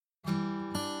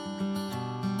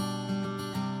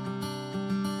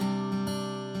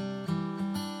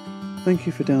Thank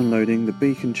you for downloading the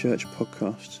Beacon Church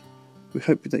podcast. We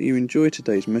hope that you enjoy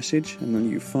today's message and that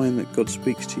you find that God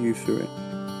speaks to you through it. God's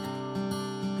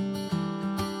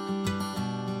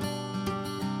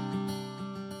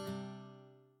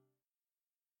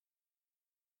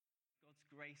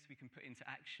grace we can put into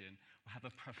action will have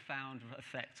a profound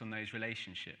effect on those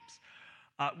relationships.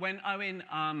 When Owen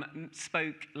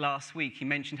spoke last week, he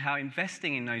mentioned how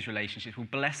investing in those relationships will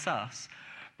bless us,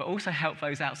 but also help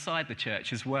those outside the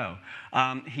church as well.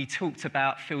 He talked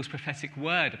about Phil's prophetic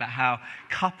word, about how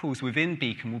couples within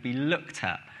Beacon will be looked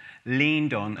at,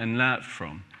 leaned on and learnt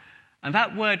from. And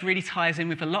that word really ties in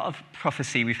with a lot of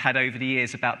prophecy we've had over the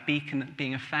years about Beacon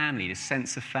being a family, this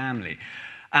sense of family.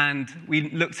 And we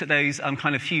looked at those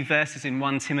kind of few verses in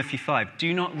 1 Timothy 5.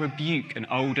 Do not rebuke an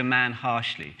older man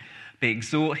harshly, but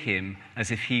exhort him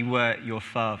as if he were your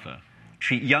father.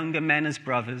 Treat younger men as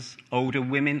brothers, older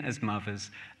women as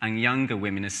mothers, and younger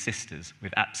women as sisters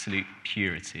with absolute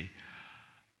purity.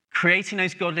 Creating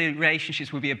those godly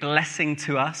relationships will be a blessing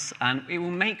to us, and it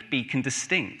will make Beacon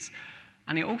distinct.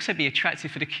 And it will also be attractive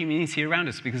for the community around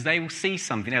us because they will see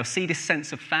something. They'll see this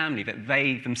sense of family that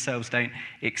they themselves don't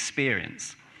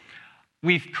experience.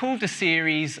 We've called the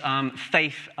series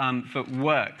Faith That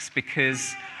Works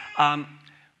because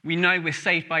we know we're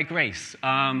saved by grace.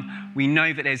 We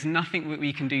know that there's nothing that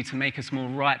we can do to make us more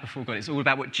right before God. It's all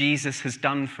about what Jesus has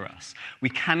done for us. We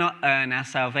cannot earn our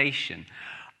salvation.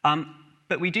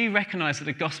 But we do recognize that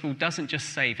the gospel doesn't just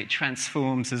save, it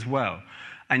transforms as well.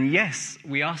 And yes,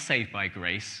 we are saved by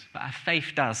grace, but our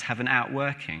faith does have an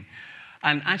outworking.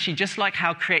 And actually, just like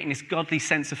how creating this godly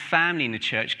sense of family in the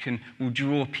church will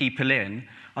draw people in,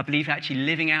 I believe actually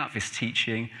living out this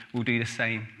teaching will do the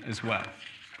same as well.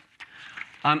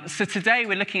 So today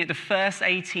we're looking at the first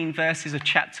 18 verses of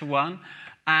chapter 1,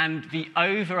 and the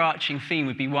overarching theme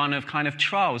would be one of kind of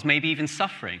trials, maybe even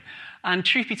suffering. And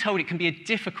truth be told, it can be a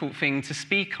difficult thing to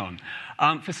speak on.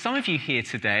 For some of you here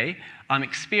today,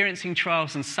 experiencing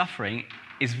trials and suffering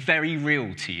is very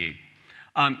real to you.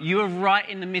 You are right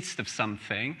in the midst of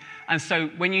something, and so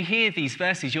when you hear these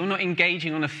verses, you're not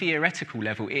engaging on a theoretical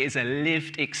level. It is a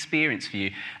lived experience for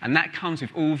you, and that comes with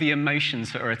all the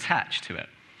emotions that are attached to it.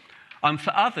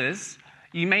 For others,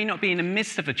 you may not be in the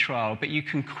midst of a trial, but you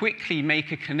can quickly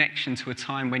make a connection to a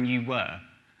time when you were.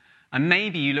 And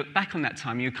maybe you look back on that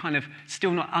time, you're kind of still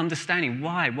not understanding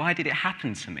why. Why did it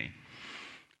happen to me?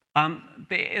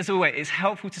 But as always, it's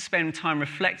helpful to spend time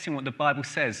reflecting what the Bible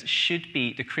says should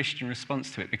be the Christian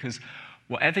response to it, because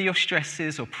whatever your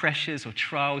stresses or pressures or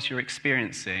trials you're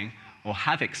experiencing or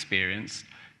have experienced,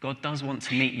 God does want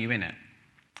to meet you in it.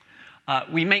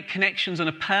 We make connections on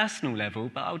a personal level,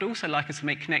 but I would also like us to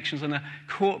make connections on a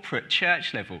corporate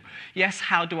church level. Yes,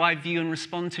 how do I view and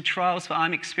respond to trials that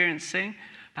I'm experiencing?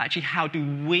 But actually, how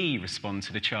do we respond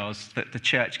to the trials that the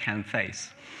church can face?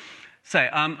 So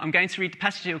I'm going to read the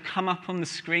passage. It will come up on the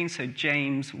screen. So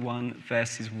James 1,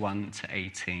 verses 1 to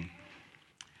 18.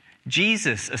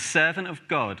 Jesus, a servant of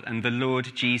God and the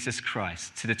Lord Jesus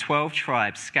Christ, to the 12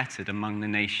 tribes scattered among the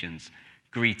nations,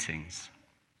 greetings.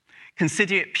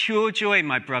 Consider it pure joy,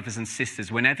 my brothers and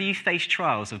sisters, whenever you face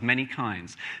trials of many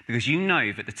kinds, because you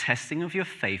know that the testing of your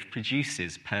faith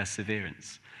produces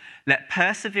perseverance. Let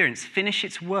perseverance finish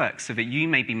its work so that you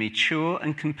may be mature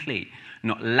and complete,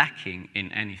 not lacking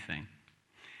in anything.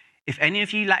 If any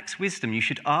of you lacks wisdom, you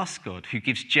should ask God, who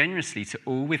gives generously to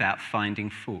all without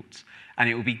finding fault, and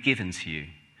it will be given to you.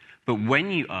 But when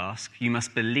you ask, you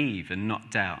must believe and not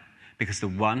doubt, because the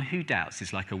one who doubts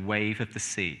is like a wave of the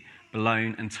sea,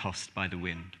 blown and tossed by the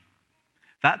wind.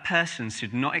 That person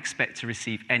should not expect to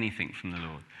receive anything from the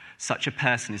Lord. Such a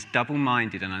person is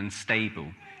double-minded and unstable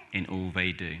in all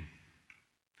they do.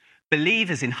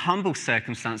 Believers in humble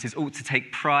circumstances ought to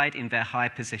take pride in their high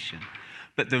position,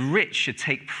 but the rich should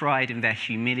take pride in their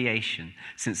humiliation,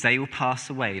 since they will pass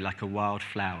away like a wild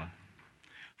flower.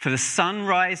 For the sun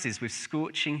rises with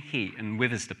scorching heat and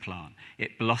withers the plant.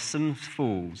 It blossoms,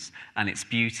 falls, and its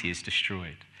beauty is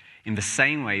destroyed. In the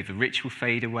same way, the rich will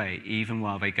fade away even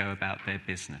while they go about their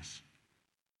business.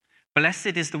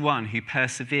 Blessed is the one who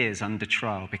perseveres under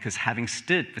trial, because having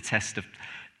stood the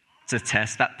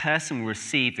test, that person will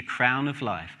receive the crown of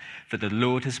life that the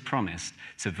Lord has promised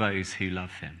to those who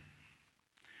love him.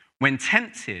 When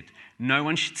tempted, no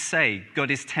one should say,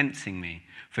 God is tempting me,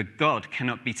 for God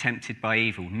cannot be tempted by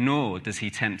evil, nor does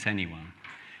he tempt anyone.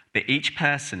 But each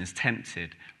person is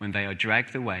tempted when they are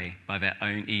dragged away by their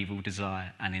own evil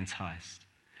desire and enticed.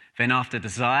 Then after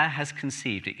desire has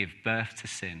conceived, it gives birth to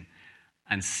sin,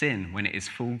 and sin, when it is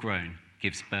full grown,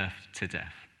 gives birth to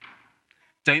death.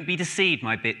 Don't be deceived,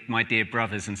 my dear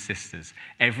brothers and sisters.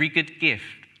 Every good gift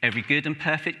Every good and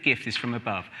perfect gift is from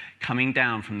above, coming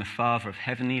down from the Father of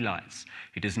heavenly lights,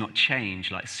 who does not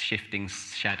change like shifting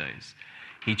shadows.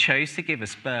 He chose to give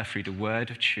us birth through the word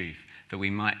of truth, that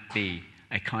we might be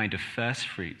a kind of first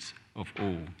fruits of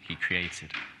all he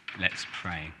created. Let's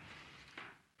pray.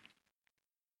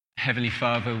 Heavenly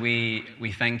Father, we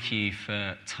thank you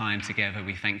for time together.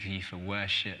 We thank you for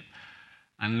worship.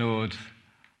 And Lord,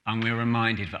 we're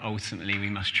reminded that ultimately we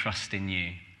must trust in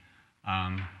you.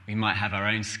 We might have our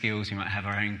own skills, we might have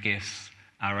our own gifts,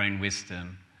 our own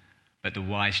wisdom, but the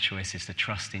wise choice is to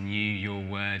trust in you, your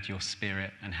word, your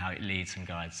spirit, and how it leads and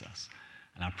guides us.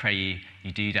 And I pray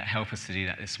you do that, help us to do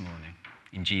that this morning.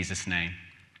 In Jesus' name,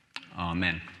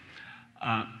 amen.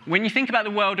 When you think about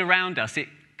the world around us, it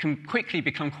can quickly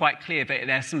become quite clear that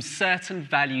there are some certain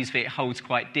values that it holds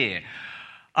quite dear.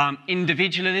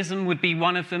 Individualism would be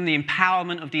one of them, the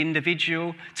empowerment of the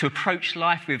individual to approach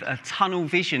life with a tunnel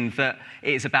vision that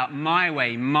it is about my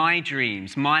way, my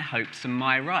dreams, my hopes, and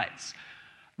my rights.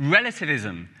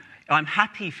 Relativism, I'm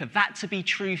happy for that to be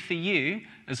true for you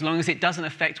as long as it doesn't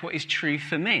affect what is true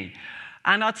for me.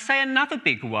 And I'd say another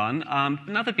big one,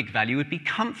 another big value would be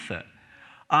comfort.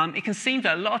 It can seem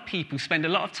that a lot of people spend a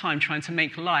lot of time trying to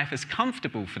make life as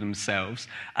comfortable for themselves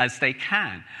as they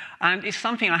can. And it's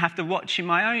something I have to watch in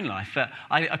my own life.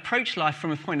 I approach life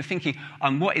from a point of thinking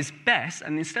what is best,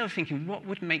 and instead of thinking what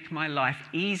would make my life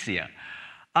easier.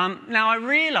 Now, I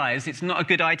realise it's not a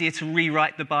good idea to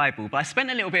rewrite the Bible, but I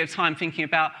spent a little bit of time thinking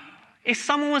about if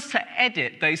someone was to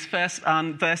edit those first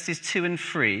verses 2 and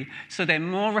 3 so they're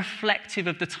more reflective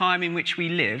of the time in which we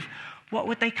live, what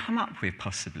would they come up with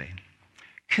possibly?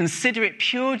 Consider it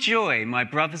pure joy, my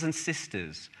brothers and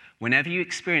sisters, whenever you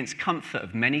experience comfort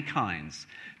of many kinds,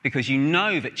 because you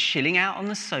know that chilling out on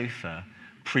the sofa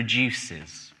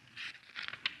produces.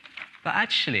 But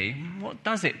actually, what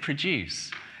does it produce?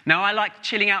 Now, I like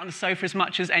chilling out on the sofa as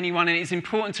much as anyone, and it's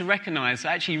important to recognise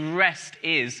that actually rest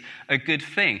is a good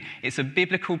thing. It's a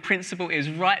biblical principle. It was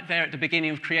right there at the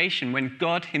beginning of creation when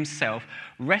God himself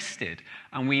rested,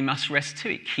 and we must rest too.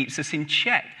 It keeps us in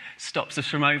check, stops us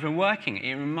from overworking.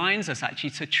 It reminds us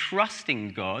actually to trust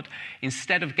in God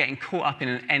instead of getting caught up in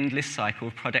an endless cycle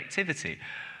of productivity.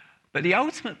 But the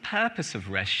ultimate purpose of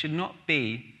rest should not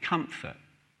be comfort,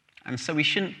 and so we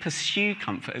shouldn't pursue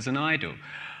comfort as an idol.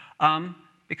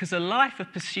 Because a life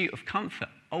of pursuit of comfort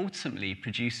ultimately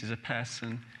produces a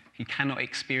person who cannot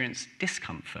experience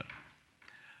discomfort.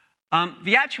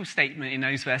 The actual statement in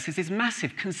those verses is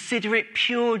massive. Consider it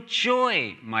pure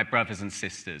joy, my brothers and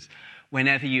sisters,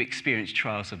 whenever you experience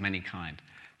trials of many kind.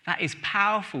 That is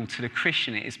powerful to the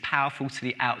Christian. It is powerful to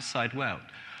the outside world.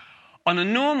 On a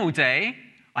normal day,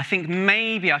 I think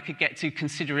maybe I could get to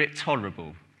consider it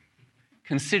tolerable,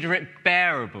 consider it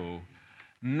bearable,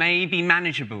 maybe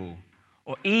manageable,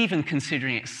 or even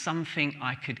considering it something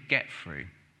I could get through.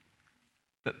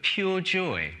 But pure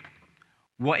joy,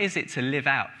 what is it to live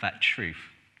out that truth?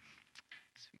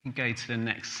 So we can go to the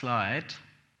next slide.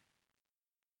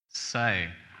 So,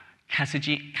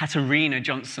 Katarina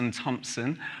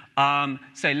Johnson-Thompson.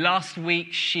 So last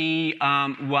week she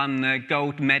won the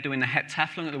gold medal in the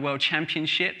heptathlon at the World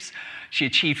Championships. She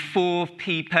achieved 4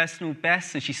 personal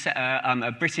bests, and she set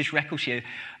a British record. She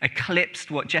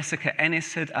eclipsed what Jessica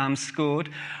Ennis had scored.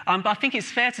 But I think it's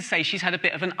fair to say she's had a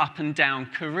bit of an up-and-down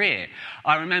career.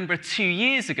 I remember 2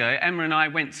 years ago, Emma and I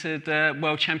went to the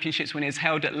World Championships when it was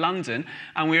held at London,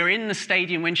 and we were in the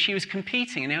stadium when she was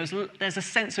competing, and there's a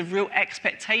sense of real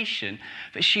expectation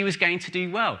that she was going to do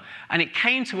well. And it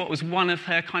came to what was one of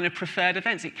her kind of preferred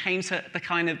events. It came to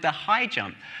the high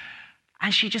jump,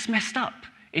 and she just messed up.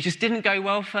 It just didn't go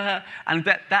well for her, and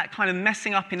that kind of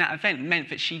messing up in that event meant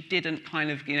that she didn't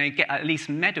get at least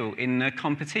medal in the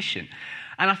competition.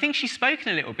 And I think she's spoken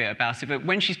a little bit about it, but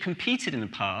when she's competed in the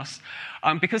past,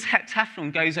 because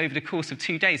heptathlon goes over the course of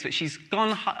 2 days, but she's gone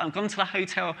to the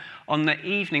hotel on the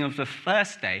evening of the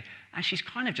first day, and she's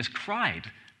kind of just cried.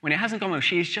 When it hasn't gone well,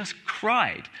 she has just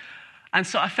cried. And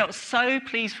so I felt so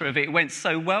pleased for her that it went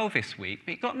so well this week,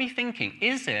 but it got me thinking,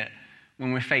 is it,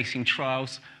 when we're facing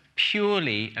trials,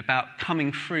 purely about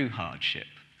coming through hardship?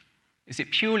 Is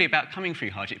it purely about coming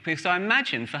through hardship? Because I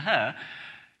imagine for her,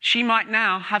 she might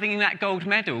now, having that gold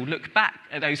medal, look back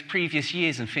at those previous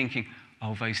years and thinking,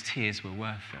 oh, those tears were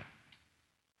worth it.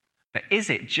 But is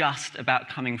it just about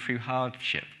coming through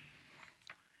hardship?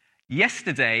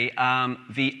 Yesterday,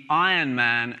 the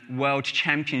Ironman World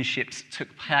Championships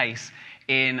took place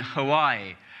in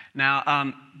Hawaii.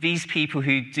 Now, these people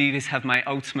who do this have my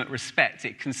ultimate respect.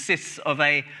 It consists of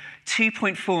a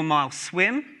 2.4-mile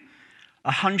swim,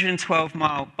 a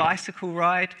 112-mile bicycle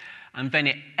ride, and then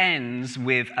it ends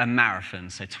with a marathon,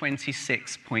 so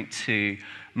 26.2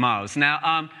 miles.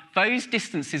 Now, those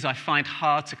distances I find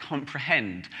hard to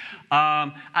comprehend.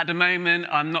 At the moment,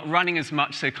 I'm not running as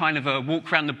much, so kind of a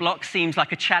walk around the block seems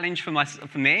like a challenge for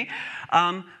me.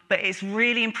 But it's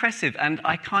really impressive, and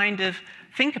I kind of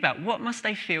think about what must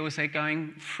they feel as they're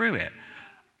going through it.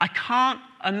 I can't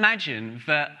imagine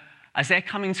that as they're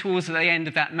coming towards the end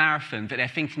of that marathon, that they're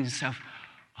thinking to themselves,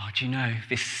 oh, do you know,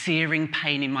 this searing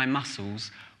pain in my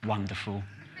muscles, wonderful.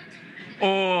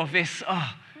 Or this,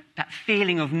 that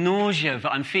feeling of nausea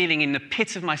that I'm feeling in the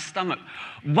pit of my stomach,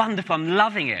 wonderful, I'm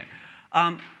loving it.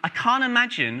 I can't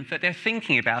imagine that they're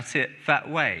thinking about it that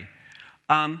way.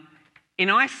 In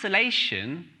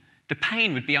isolation, the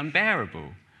pain would be unbearable.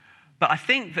 But I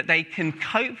think that they can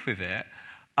cope with it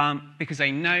because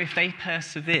they know if they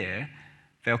persevere,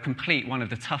 they'll complete one of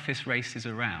the toughest races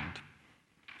around.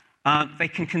 They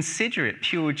can consider it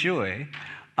pure joy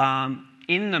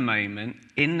in the moment,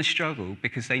 in the struggle,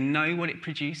 because they know what it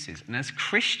produces. And as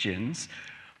Christians,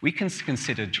 we can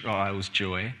consider trials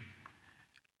joy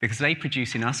because they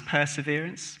produce in us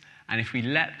perseverance. And if we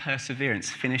let perseverance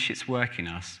finish its work in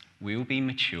us, we will be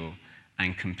mature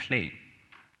and complete.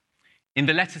 In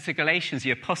the letter to Galatians,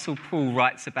 the Apostle Paul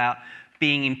writes about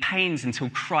being in pains until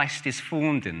Christ is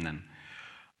formed in them.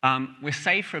 We're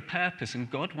saved for a purpose, and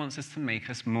God wants us to make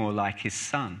us more like his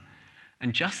Son.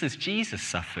 And just as Jesus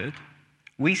suffered,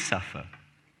 we suffer.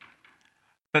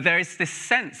 But there is this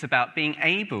sense about being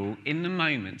able, in the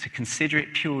moment, to consider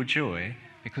it pure joy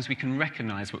because we can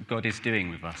recognize what God is doing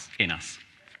with us, in us.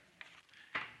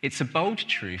 It's a bold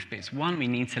truth, but it's one we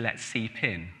need to let seep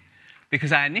in.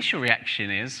 Because our initial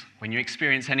reaction is, when you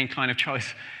experience any kind of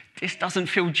choice, this doesn't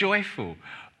feel joyful.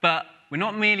 But we're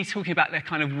not merely talking about that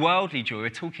kind of worldly joy,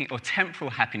 or temporal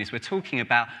happiness. We're talking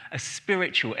about a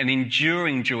spiritual and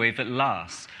enduring joy that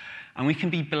lasts. And we can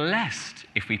be blessed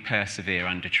if we persevere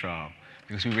under trial,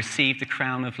 because we receive the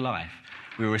crown of life.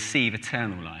 We will receive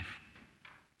eternal life.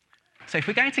 So if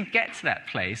we're going to get to that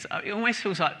place, it almost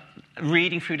feels like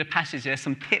reading through the passage, there's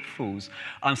some pitfalls,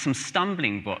 some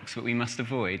stumbling blocks that we must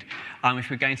avoid if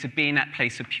we're going to be in that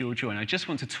place of pure joy. And I just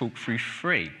want to talk through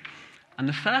 3. And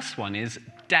the first one is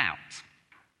doubt.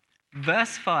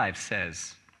 Verse 5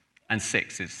 says, and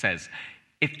 6, it says,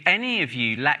 if any of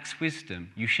you lacks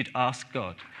wisdom, you should ask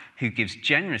God, who gives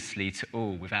generously to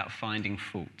all without finding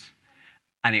fault,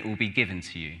 and it will be given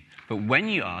to you. But when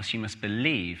you ask, you must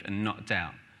believe and not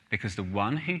doubt, because the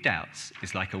one who doubts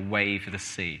is like a wave of the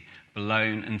sea,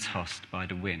 blown and tossed by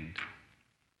the wind.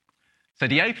 So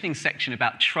the opening section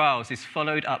about trials is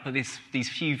followed up by these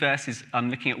few verses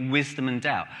looking at wisdom and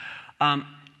doubt.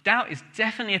 Doubt is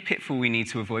definitely a pitfall we need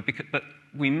to avoid, but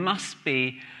we must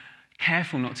be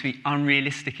careful not to be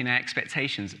unrealistic in our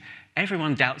expectations.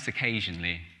 Everyone doubts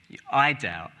occasionally. I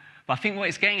doubt. But I think what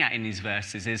it's getting at in these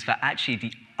verses is that actually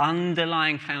the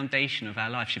underlying foundation of our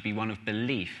life should be one of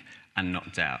belief and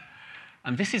not doubt.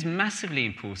 And this is massively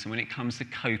important when it comes to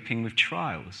coping with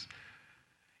trials.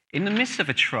 In the midst of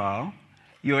a trial,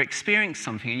 you're experiencing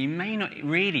something and you may not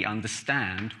really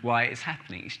understand why it's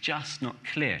happening. It's just not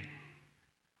clear.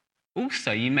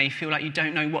 Also, you may feel like you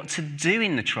don't know what to do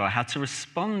in the trial, how to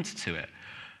respond to it.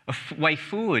 A way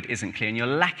forward isn't clear and you're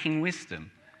lacking wisdom.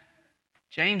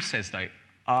 James says, though,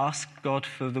 ask God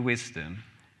for the wisdom,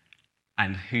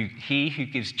 and he who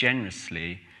gives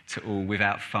generously to all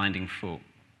without finding fault.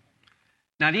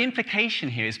 Now, the implication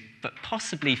here is that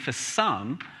possibly for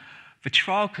some, the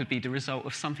trial could be the result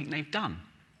of something they've done.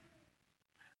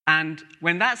 And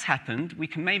when that's happened, we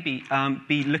can maybe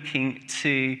be looking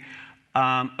to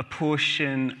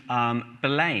apportion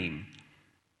blame.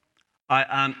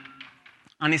 And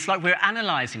it's like we're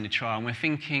analysing the trial and we're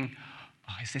thinking,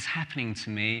 oh, is this happening to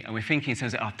me? And we're thinking, so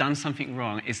I've done something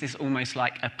wrong. Is this almost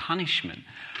like a punishment?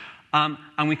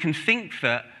 And we can think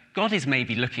that God is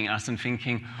maybe looking at us and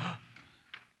thinking, oh,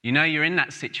 you know, you're in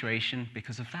that situation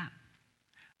because of that.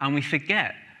 And we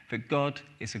forget that God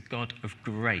is a God of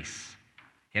grace.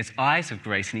 He has eyes of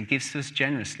grace and he gives to us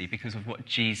generously because of what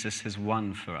Jesus has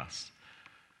won for us.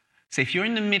 So if you're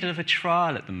in the middle of a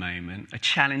trial at the moment, a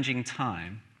challenging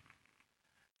time,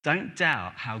 don't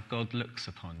doubt how God looks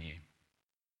upon you.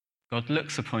 God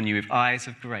looks upon you with eyes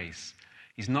of grace.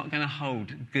 He's not going to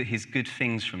hold his good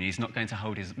things from you. He's not going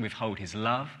to withhold his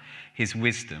love, his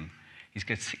wisdom. He's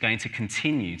going to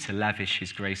continue to lavish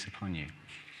his grace upon you.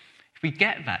 If we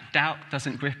get that, doubt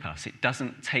doesn't grip us. It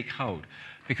doesn't take hold.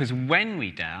 Because when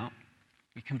we doubt,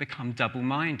 we can become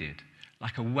double-minded,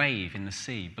 like a wave in the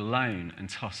sea, blown and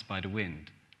tossed by the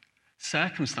wind.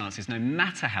 Circumstances, no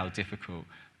matter how difficult,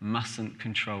 mustn't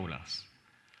control us.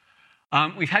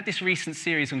 We've had this recent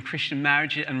series on Christian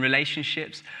marriage and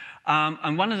relationships,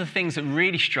 And one of the things that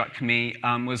really struck me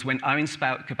was when Owen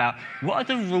spoke about what are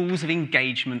the rules of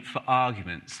engagement for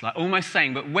arguments? Like almost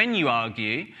saying, but when you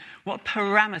argue, what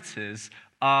parameters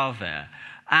are there?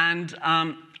 And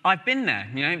I've been there.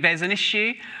 There's an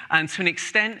issue, and to an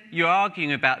extent, you're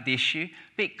arguing about the issue,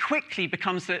 but it quickly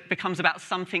becomes about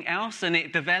something else, and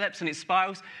it develops and it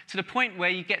spirals to the point where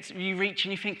you reach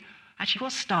and you think, actually,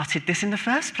 what started this in the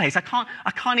first place? I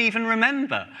can't even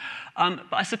remember. But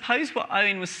I suppose what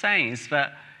Owen was saying is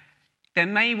that there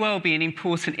may well be an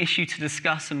important issue to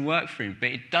discuss and work through, but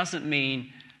it doesn't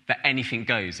mean that anything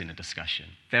goes in a discussion.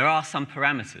 There are some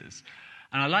parameters.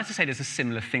 And I'd like to say there's a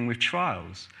similar thing with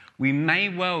trials. We may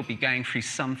well be going through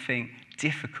something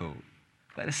difficult,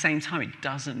 but at the same time, it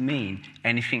doesn't mean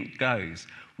anything goes.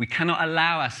 We cannot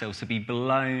allow ourselves to be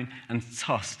blown and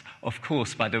tossed, of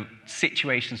course, by the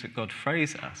situations that God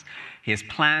throws at us. He has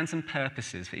plans and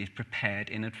purposes that He's prepared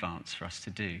in advance for us to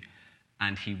do,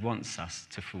 and He wants us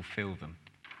to fulfill them.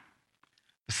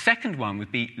 The second one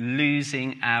would be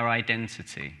losing our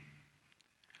identity.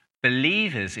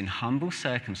 Believers in humble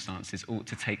circumstances ought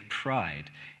to take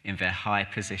pride in their high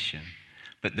position,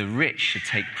 but the rich should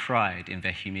take pride in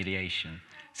their humiliation,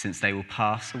 since they will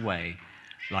pass away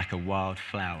like a wild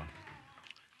flower.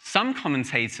 Some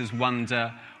commentators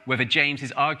wonder whether James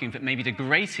is arguing that maybe the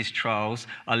greatest trials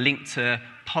are linked to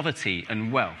poverty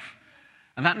and wealth.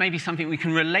 And that may be something we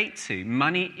can relate to.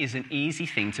 Money is an easy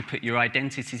thing to put your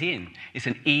identity in. It's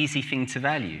an easy thing to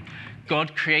value.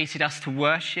 God created us to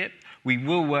worship. We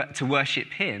will work to worship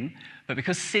Him, but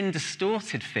because sin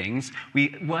distorted things,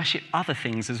 we worship other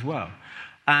things as well.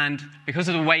 And because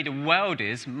of the way the world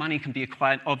is, money can be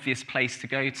quite an obvious place to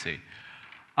go to.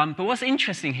 But what's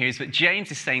interesting here is that James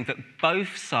is saying that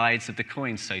both sides of the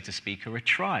coin, so to speak, are a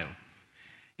trial.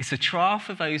 It's a trial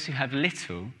for those who have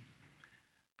little,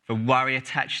 the worry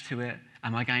attached to it.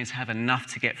 Am I going to have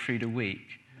enough to get through the week?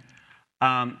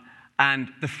 And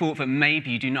the thought that maybe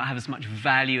you do not have as much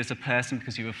value as a person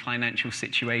because you have a financial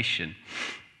situation.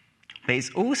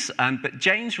 But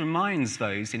James reminds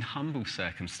those in humble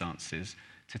circumstances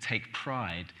to take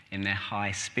pride in their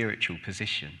high spiritual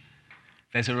position.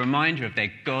 There's a reminder of their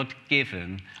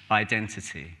God-given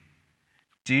identity.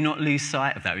 Do not lose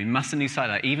sight of that. We mustn't lose sight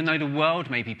of that. Even though the world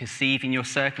may be perceiving your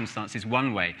circumstances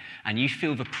one way and you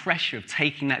feel the pressure of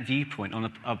taking that viewpoint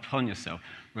upon yourself,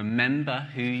 remember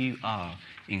who you are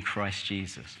in Christ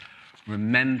Jesus.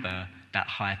 Remember that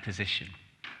high position.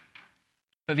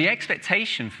 But the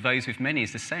expectation for those with many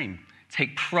is the same.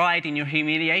 Take pride in your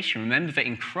humiliation. Remember that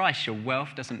in Christ, your wealth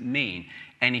doesn't mean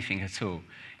anything at all.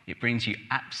 It brings you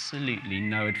absolutely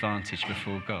no advantage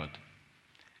before God.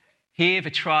 Here,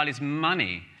 the trial is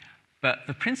money, but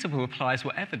the principle applies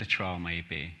whatever the trial may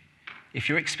be. If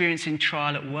you're experiencing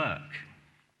trial at work,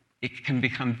 it can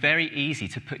become very easy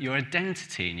to put your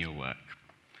identity in your work.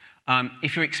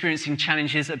 If you're experiencing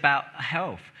challenges about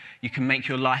health, you can make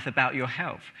your life about your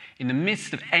health. In the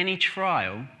midst of any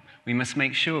trial, we must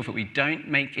make sure that we don't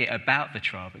make it about the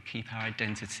trial, but keep our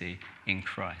identity in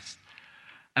Christ.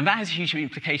 And that has huge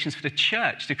implications for the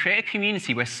church, to create a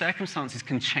community where circumstances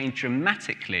can change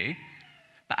dramatically,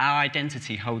 but our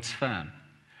identity holds firm.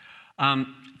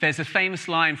 There's a famous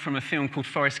line from a film called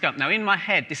Forrest Gump. Now, in my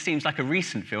head, this seems like a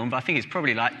recent film, but I think it's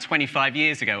probably like 25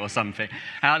 years ago or something.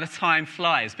 How the time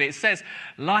flies. But it says,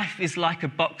 life is like a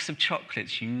box of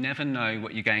chocolates. You never know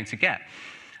what you're going to get.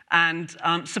 And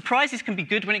surprises can be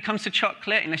good when it comes to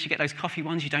chocolate, unless you get those coffee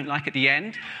ones you don't like at the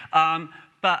end.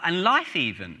 And life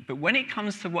even. But when it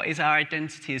comes to what is our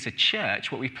identity as a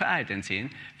church, what we put our identity in,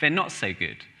 they're not so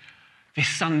good. This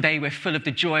Sunday, we're full of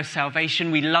the joy of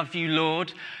salvation. We love you,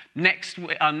 Lord. Next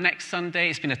Sunday,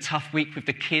 it's been a tough week with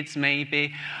the kids,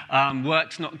 maybe.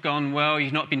 Work's not gone well.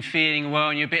 You've not been feeling well.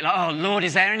 And you're a bit like, oh, Lord,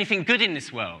 is there anything good in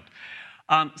this world?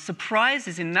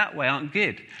 Surprises in that way aren't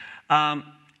good.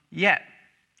 Yet,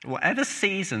 whatever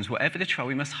seasons, whatever the trial,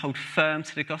 we must hold firm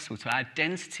to the gospel, to our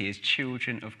identity as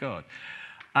children of God.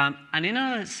 And in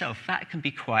and of itself, that can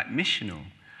be quite missional.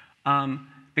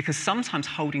 Because sometimes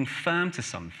holding firm to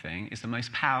something is the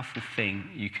most powerful thing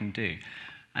you can do.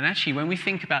 And actually, when we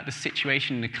think about the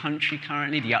situation in the country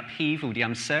currently, the upheaval, the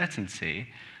uncertainty,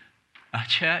 a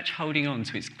church holding on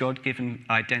to its God-given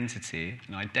identity,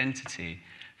 an identity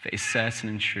that is certain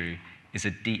and true, is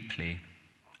a deeply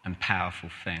and powerful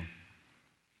thing.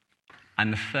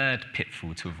 And the third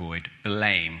pitfall to avoid,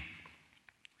 blame.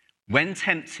 When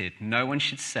tempted, no one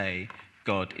should say,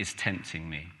 God is tempting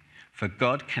me. For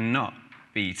God cannot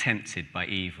be tempted by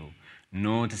evil,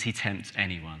 nor does he tempt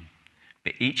anyone.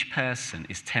 But each person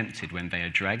is tempted when they are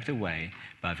dragged away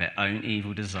by their own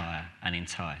evil desire and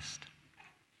enticed.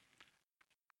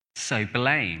 So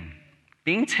blame.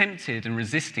 being tempted and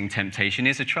resisting temptation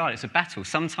is a trial, it's a battle.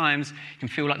 Sometimes it can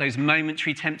feel like those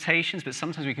momentary temptations, but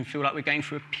sometimes we can feel like we're going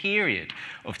through a period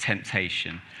of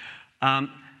temptation.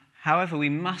 However, we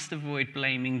must avoid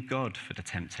blaming God for the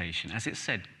temptation. As it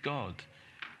said, God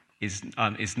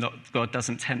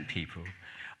doesn't tempt people.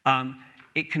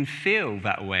 It can feel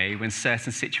that way when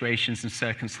certain situations and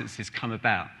circumstances come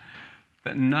about.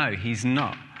 But no, he's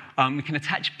not. We can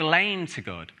attach blame to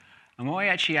God. And what we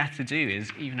actually have to do is,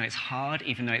 even though it's hard,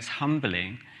 even though it's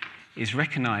humbling, is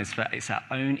recognize that it's our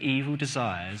own evil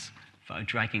desires that are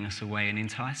dragging us away and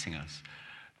enticing us.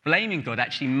 Blaming God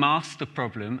actually masks the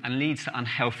problem and leads to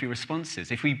unhealthy responses.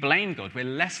 If we blame God, we're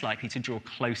less likely to draw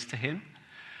close to him.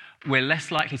 We're less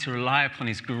likely to rely upon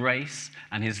his grace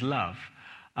and his love.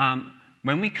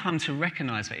 When we come to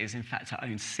recognize that it is in fact our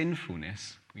own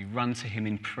sinfulness, we run to him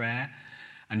in prayer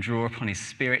and draw upon his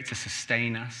Spirit to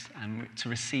sustain us and to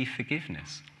receive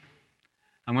forgiveness.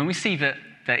 And when we see that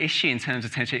the issue in terms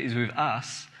of temptation is with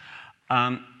us,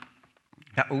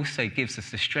 that also gives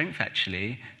us the strength,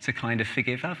 actually, to kind of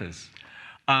forgive others.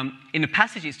 In the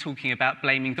passage, it's talking about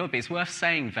blaming God, but it's worth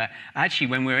saying that actually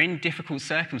when we're in difficult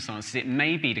circumstances, it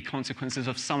may be the consequences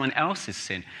of someone else's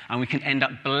sin, and we can end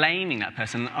up blaming that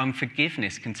person, and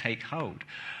unforgiveness can take hold.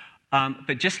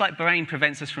 But just like blame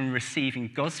prevents us from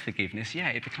receiving God's forgiveness,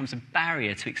 it becomes a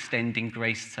barrier to extending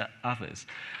grace to others.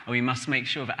 And we must make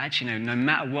sure that actually, no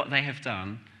matter what they have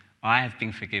done, I have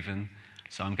been forgiven,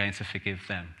 so I'm going to forgive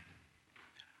them.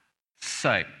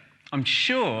 So, I'm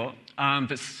sure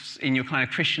that in your kind of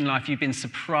Christian life, you've been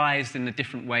surprised in the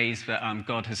different ways that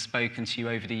God has spoken to you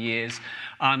over the years.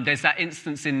 There's that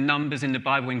instance in Numbers in the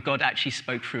Bible when God actually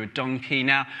spoke through a donkey.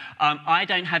 Now, I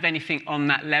don't have anything on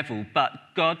that level, but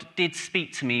God did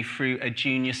speak to me through a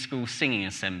junior school singing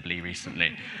assembly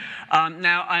recently.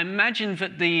 Now, I imagine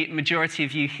that the majority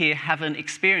of you here haven't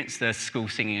experienced the school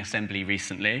singing assembly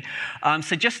recently.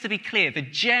 So just to be clear, the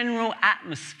general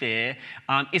atmosphere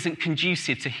isn't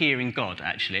conducive to hearing God,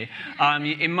 actually.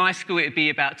 In my school, it would be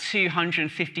about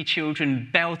 250 children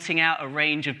belting out a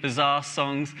range of bizarre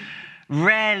songs,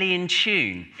 rarely in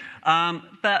tune.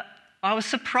 But I was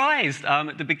surprised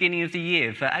at the beginning of the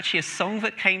year that actually a song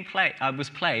that was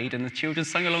played and the children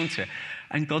sung along to it,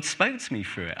 and God spoke to me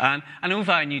through it. And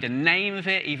although I knew the name of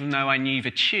it, even though I knew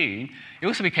the tune, it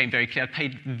also became very clear I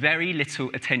paid very little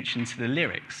attention to the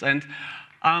lyrics. And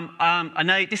I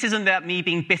know this isn't about me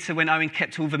being bitter when Owen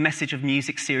kept all the Message of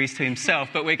Music series to himself,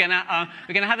 but we're going to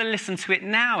have a listen to it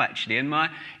now, actually. And my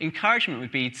encouragement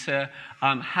would be to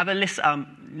have a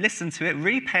listen to it,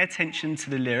 really pay attention to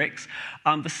the lyrics.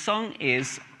 The song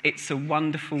is "It's a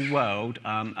Wonderful World,"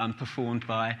 performed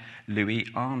by Louis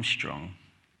Armstrong.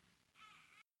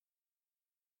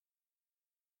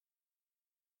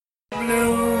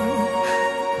 Blue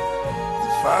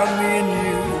for me and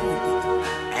you,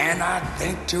 and I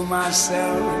think to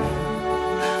myself,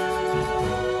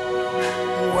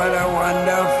 what a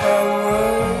wonderful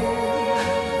world.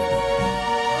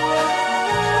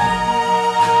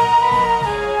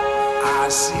 I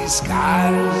see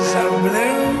skies of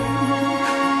blue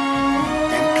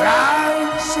and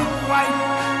clouds of white,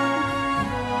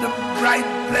 the bright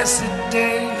blessed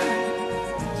day,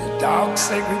 the dark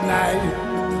sacred night.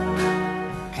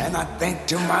 And I think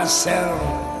to myself,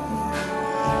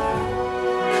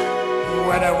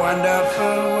 what a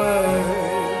wonderful world.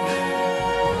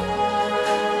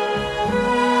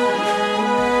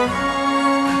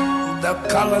 The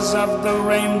colors of the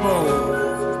rainbow,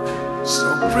 so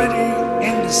pretty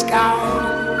in the sky,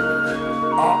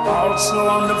 are also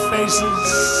on the faces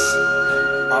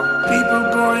of people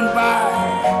going by.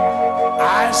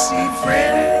 I see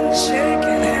friends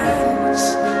shaking hands,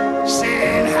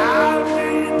 saying how do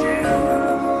you do.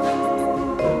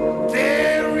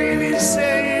 They're really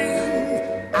saying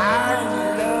I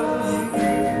love you.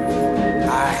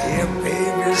 I hear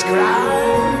babies cry,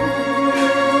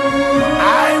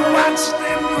 I watch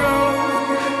them grow.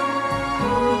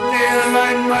 They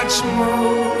learn much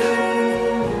more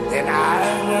than I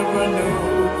ever knew.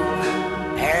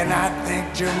 And I think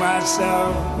to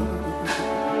myself,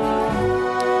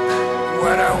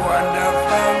 what a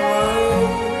wonderful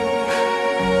world.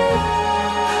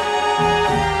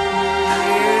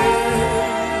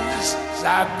 Yes, I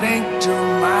think to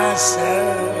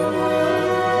myself,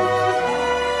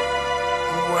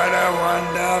 what a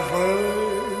wonderful world.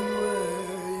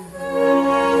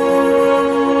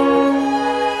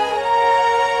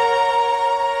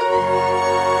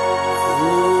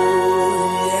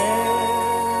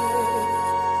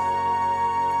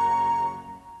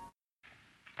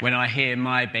 When I hear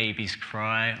my babies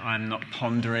cry, I'm not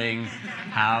pondering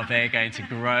how they're going to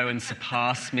grow and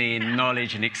surpass me in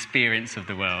knowledge and experience of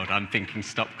the world. I'm thinking,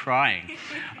 stop crying.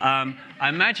 I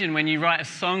imagine when you write a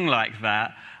song like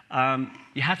that,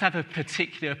 you have to have a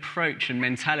particular approach and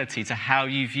mentality to how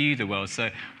you view the world. So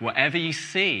whatever you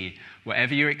see,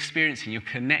 whatever you're experiencing, you're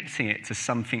connecting it to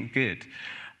something good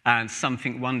and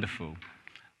something wonderful.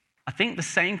 I think the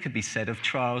same could be said of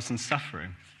trials and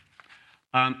suffering.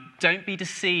 Don't be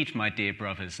deceived, my dear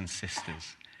brothers and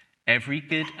sisters. Every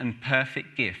good and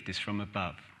perfect gift is from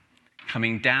above,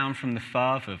 coming down from the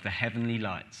Father of the heavenly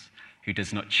lights, who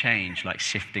does not change like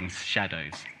shifting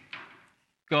shadows.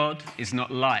 God is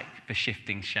not like the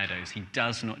shifting shadows. He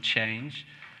does not change.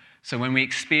 So when we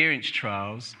experience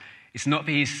trials, it's not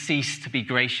that he's ceased to be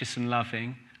gracious and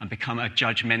loving and become a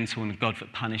judgmental and God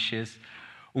that punishes.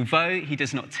 Although he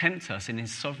does not tempt us in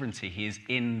his sovereignty, he is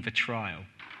in the trial.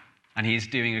 And he is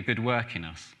doing a good work in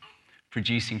us,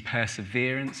 producing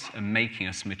perseverance and making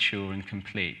us mature and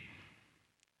complete.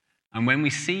 And when we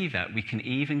see that, we can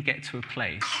even get to a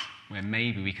place where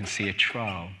maybe we can see a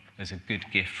trial as a good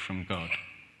gift from God.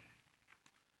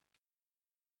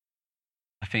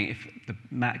 I think if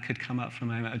Matt could come up for a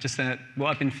moment. What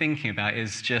I've been thinking about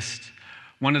is just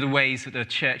one of the ways that the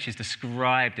church is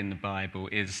described in the Bible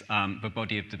is the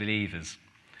body of the believers.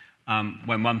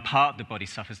 When one part of the body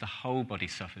suffers, the whole body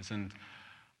suffers. And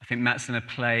I think Matt's going to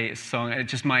play a song.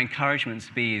 Just my encouragement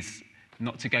to be is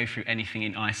not to go through anything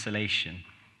in isolation.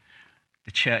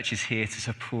 The church is here to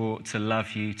support, to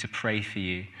love you, to pray for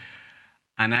you,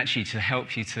 and actually to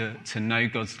help you to know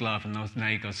God's love and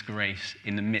know God's grace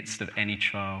in the midst of any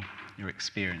trial you're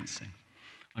experiencing.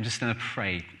 I'm just going to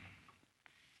pray.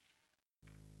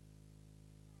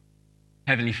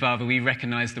 Heavenly Father, we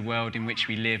recognize the world in which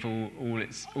we live, all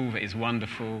that is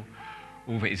wonderful,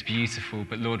 all that is beautiful.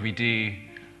 But Lord, we do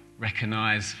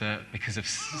recognize that because of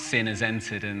sin has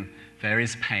entered and there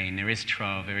is pain, there is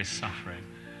trial, there is suffering.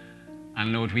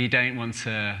 And Lord, we don't want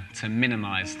to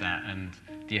minimize that and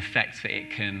the effect that it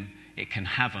can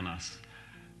have on us.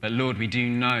 But Lord, we do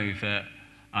know that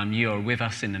you are with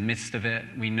us in the midst of it.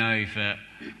 We know that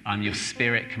your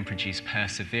Spirit can produce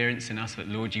perseverance in us, but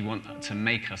Lord, you want to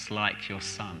make us like your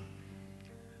Son.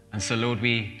 And so, Lord,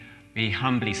 we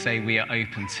humbly say we are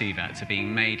open to that, to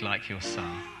being made like your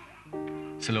Son.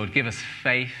 So, Lord, give us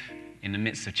faith in the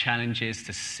midst of challenges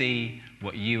to see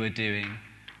what you are doing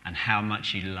and how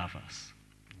much you love us.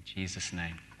 In Jesus'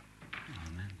 name,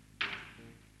 amen.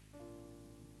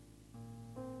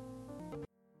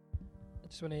 I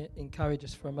just want to encourage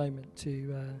us for a moment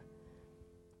to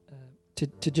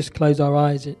just close our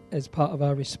eyes as part of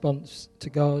our response to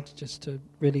God, just to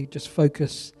really just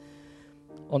focus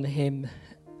on him.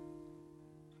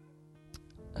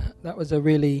 That was a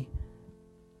really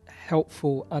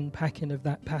helpful unpacking of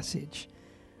that passage.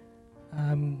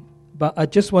 But I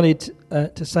just wanted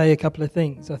to say a couple of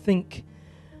things. I think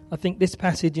this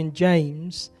passage in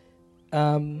James,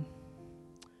 I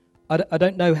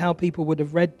don't know how people would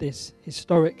have read this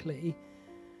historically,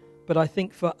 but I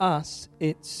think for us,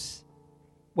 it's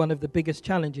one of the biggest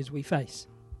challenges we face.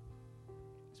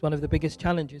 It's one of the biggest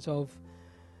challenges of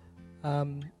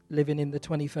living in the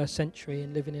 21st century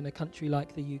and living in a country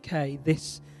like the UK.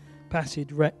 This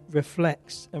passage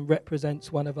reflects and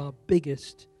represents one of our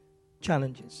biggest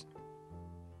challenges.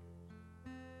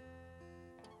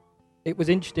 It was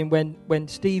interesting when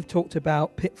Steve talked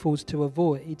about pitfalls to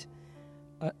avoid.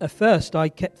 At first, I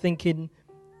kept thinking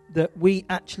that we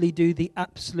actually do the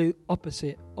absolute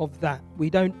opposite of that.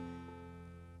 We don't,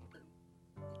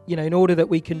 in order that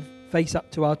we can face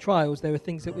up to our trials, there are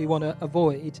things that we want to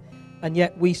avoid, and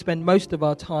yet we spend most of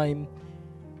our time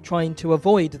trying to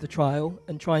avoid the trial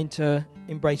and trying to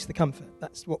embrace the comfort.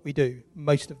 That's what we do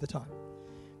most of the time.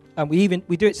 And we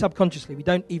do it subconsciously. We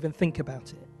don't even think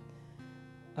about it.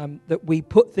 That we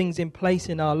put things in place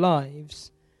in our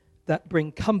lives that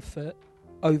bring comfort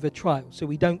over trial, so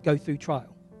we don't go through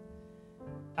trial.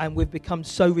 And we've become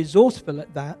so resourceful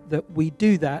at that we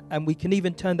do that, and we can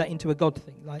even turn that into a God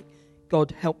thing, like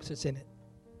God helps us in it.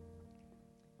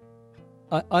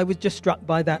 I was just struck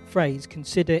by that phrase,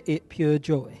 consider it pure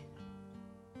joy.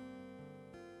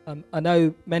 I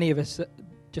know many of us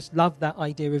just love that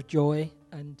idea of joy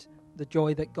and the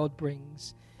joy that God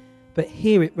brings, but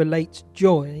here it relates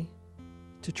joy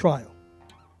to trial.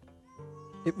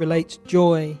 It relates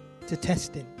joy to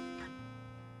testing.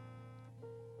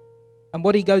 And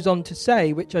what he goes on to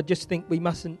say, which I just think we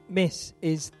mustn't miss,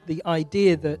 is the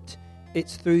idea that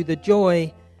it's through the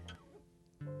joy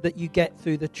that you get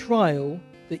through the trial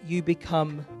that you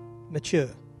become mature.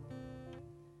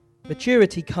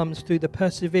 Maturity comes through the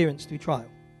perseverance through trial.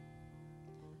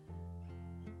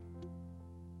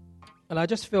 And I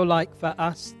just feel like for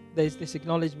us, there's this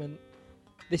acknowledgement,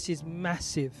 this is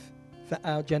massive for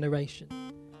our generation.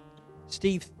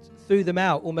 Steve threw them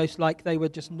out almost like they were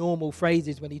just normal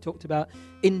phrases when he talked about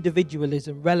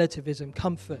individualism, relativism,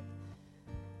 comfort.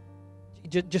 He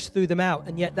just threw them out,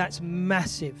 and yet that's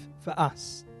massive for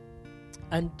us.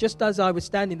 And just as I was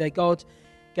standing there, God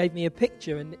gave me a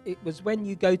picture, and it was when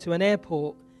you go to an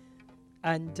airport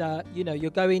and you're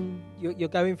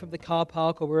going from the car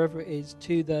park or wherever it is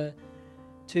to the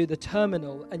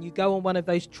terminal, and you go on one of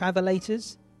those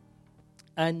travelators.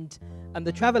 And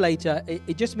the travelator,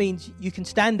 it just means you can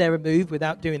stand there and move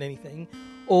without doing anything,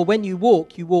 or when you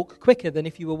walk quicker than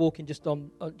if you were walking just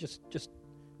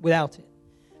without it.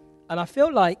 And I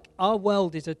feel like our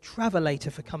world is a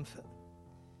travelator for comfort.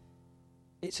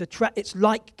 It's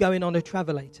like going on a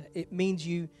travelator. It means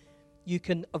you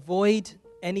can avoid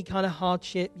any kind of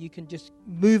hardship. You can just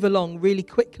move along really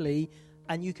quickly,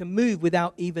 and you can move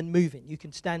without even moving. You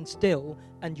can stand still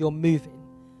and you're moving.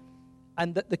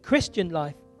 And that the Christian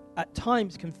life at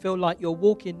times can feel like you're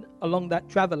walking along that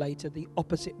travelator the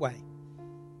opposite way.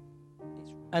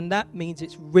 And that means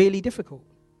it's really difficult.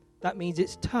 That means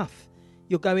it's tough.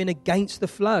 You're going against the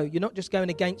flow. You're not just going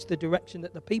against the direction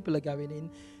that the people are going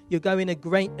in. You're going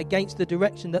against the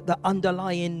direction that the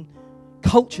underlying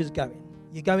culture's going.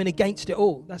 You're going against it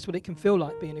all. That's what it can feel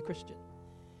like being a Christian.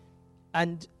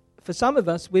 And for some of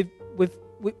us, we've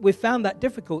found that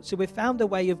difficult, so we've found a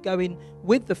way of going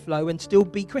with the flow and still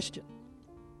be Christian.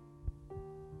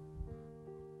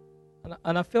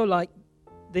 And I feel like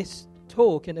this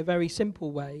talk, in a very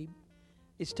simple way,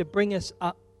 is to bring us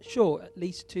up short, at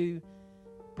least to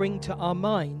bring to our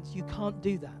minds, you can't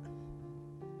do that.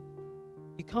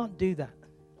 You can't do that.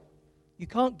 You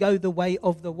can't go the way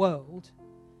of the world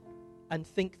and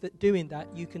think that doing that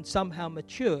you can somehow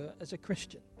mature as a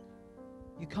Christian.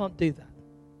 You can't do that.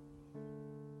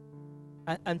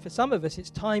 And for some of us,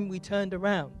 it's time we turned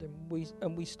around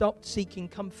and we stopped seeking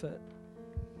comfort.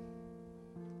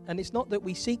 And it's not that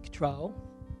we seek trial,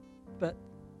 but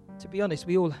to be honest,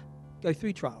 we all go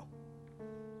through trial.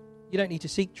 You don't need to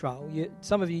seek trial.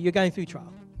 Some of you, you're going through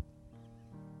trial.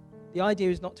 The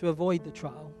idea is not to avoid the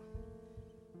trial.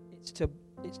 It's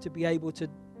to be able to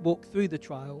walk through the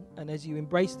trial, and as you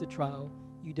embrace the trial,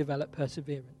 you develop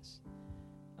perseverance.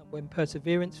 And when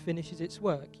perseverance finishes its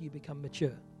work, you become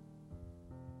mature.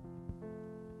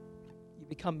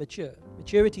 Become mature.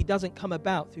 Maturity doesn't come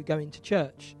about through going to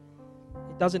church.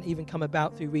 It doesn't even come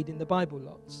about through reading the Bible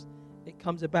lots. It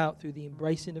comes about through the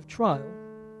embracing of trial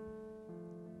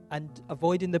and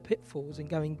avoiding the pitfalls and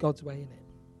going God's way in it.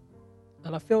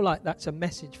 And I feel like that's a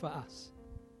message for us.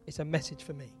 It's a message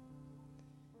for me.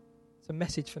 It's a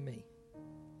message for me.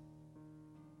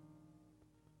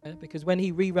 Because when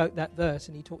he rewrote that verse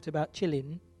and he talked about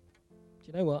chilling,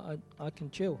 do you know what? I can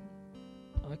chill.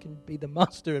 I can be the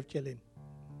master of chilling.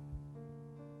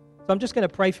 So I'm just going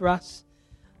to pray for us.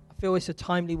 I feel it's a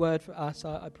timely word for us.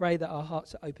 I pray that our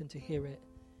hearts are open to hear it.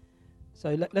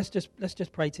 So let's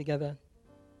just pray together.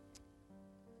 Let's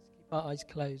keep our eyes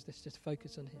closed. Let's just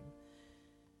focus on him.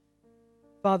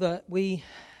 Father, we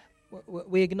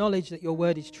acknowledge that your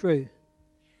word is true,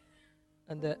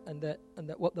 and that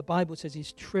what the Bible says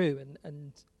is true,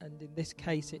 and in this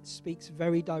case it speaks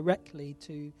very directly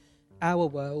to our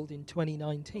world in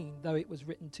 2019, though it was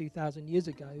written 2,000 years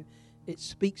ago. It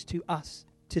speaks to us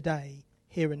today,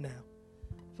 here and now.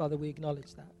 Father, we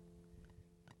acknowledge that.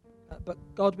 But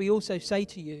God, we also say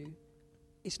to you,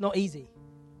 it's not easy.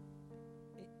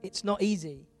 It's not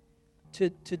easy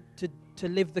to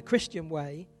live the Christian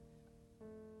way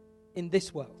in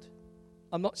this world.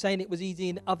 I'm not saying it was easy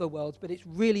in other worlds, but it's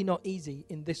really not easy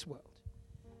in this world.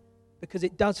 Because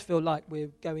it does feel like we're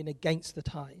going against the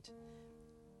tide.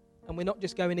 And we're not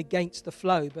just going against the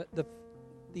flow, but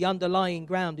the underlying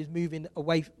ground is moving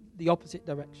away the opposite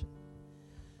direction.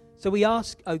 So we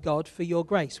ask, oh God, for your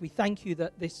grace. We thank you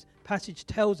that this passage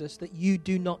tells us that you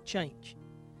do not change,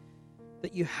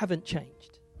 that you haven't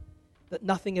changed, that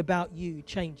nothing about you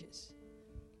changes.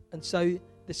 And so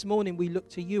this morning we look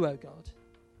to you, oh God.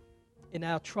 In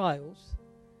our trials,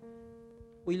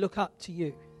 we look up to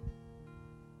you.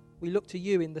 We look to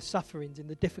you in the sufferings, in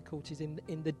the difficulties,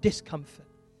 in the discomfort.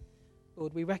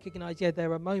 Lord, we recognize,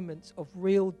 there are moments of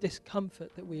real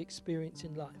discomfort that we experience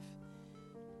in life.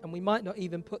 And we might not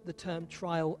even put the term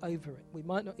trial over it. We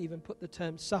might not even put the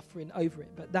term suffering over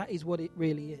it, but that is what it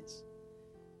really is.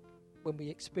 When we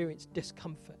experience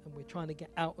discomfort and we're trying to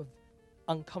get out of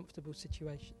uncomfortable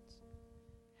situations.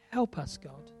 Help us,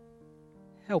 God.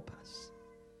 Help us.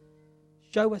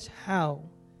 Show us how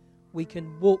we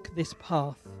can walk this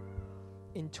path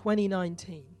in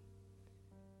 2019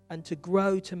 and to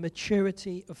grow to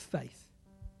maturity of faith,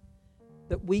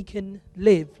 that we can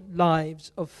live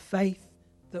lives of faith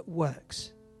that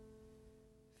works.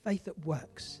 Faith that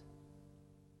works.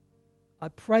 I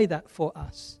pray that for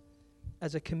us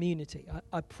as a community.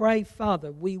 I pray,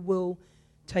 Father, we will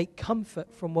take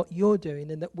comfort from what you're doing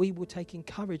and that we will take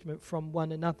encouragement from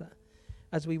one another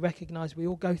as we recognize we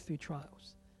all go through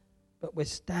trials, but we're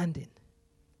standing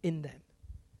in them.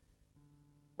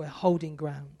 We're holding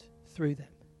ground through them.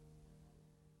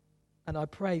 And I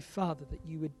pray, Father, that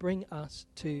you would bring us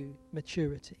to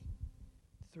maturity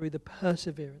through the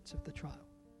perseverance of the trial.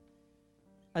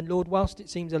 And Lord, whilst it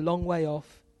seems a long way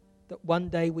off, that one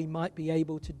day we might be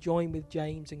able to join with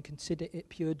James and consider it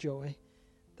pure joy,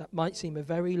 that might seem a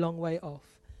very long way off.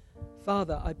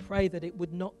 Father, I pray that it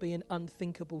would not be an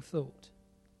unthinkable thought,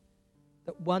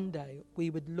 that one day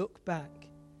we would look back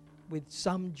with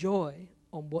some joy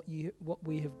on what we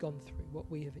have gone through, what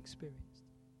we have experienced.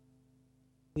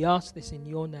 We ask this in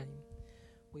your name.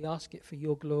 We ask it for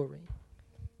your glory.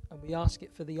 And we ask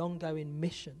it for the ongoing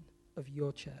mission of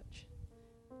your church.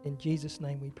 In Jesus'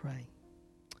 name we pray.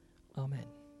 Amen.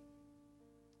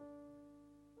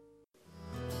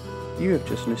 You have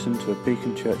just listened to a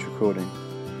Beacon Church recording.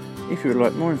 If you would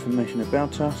like more information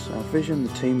about us, our vision,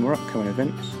 the team or upcoming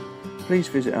events, please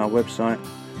visit our website,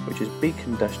 which is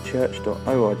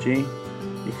beacon-church.org. You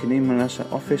can email us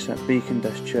at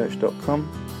office@beacon-church.com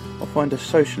or find us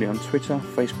socially on Twitter,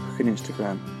 Facebook and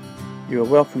Instagram. You are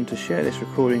welcome to share this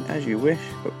recording as you wish,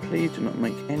 but please do not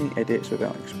make any edits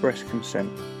without express consent.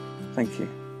 Thank you.